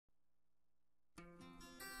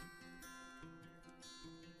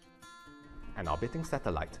An orbiting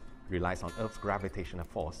satellite relies on Earth's gravitational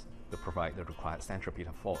force to provide the required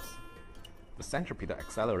centripetal force. The centripetal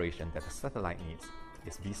acceleration that the satellite needs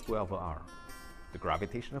is v squared over r. The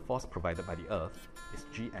gravitational force provided by the Earth is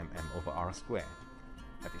gmm over r squared.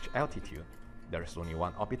 At each altitude, there is only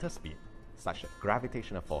one orbital speed, such that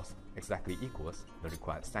gravitational force exactly equals the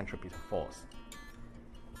required centripetal force.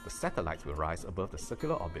 The satellite will rise above the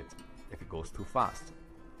circular orbit if it goes too fast.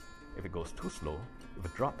 If it goes too slow, it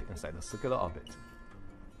will drop inside the circular orbit.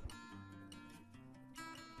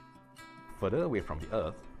 Further away from the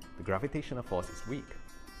Earth, the gravitational force is weak.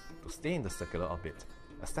 To stay in the circular orbit,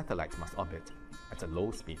 a satellite must orbit at a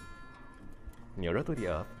low speed. Nearer to the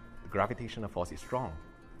Earth, the gravitational force is strong.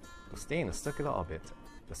 To stay in a circular orbit,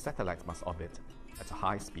 the satellite must orbit at a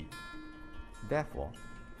high speed. Therefore,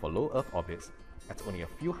 for low Earth orbits, at only a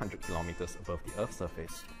few hundred kilometers above the Earth's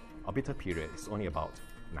surface, orbital period is only about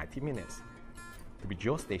 90 minutes. To be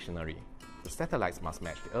geostationary, the satellites must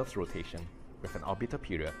match the Earth's rotation with an orbital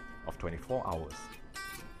period of 24 hours.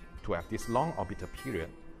 To have this long orbital period,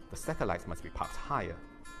 the satellites must be parked higher,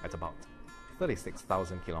 at about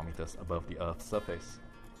 36,000 kilometers above the Earth's surface.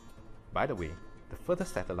 By the way, the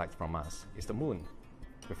furthest satellite from us is the Moon,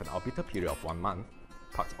 with an orbital period of 1 month,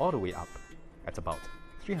 parked all the way up at about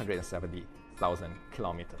 370,000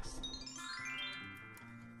 kilometers.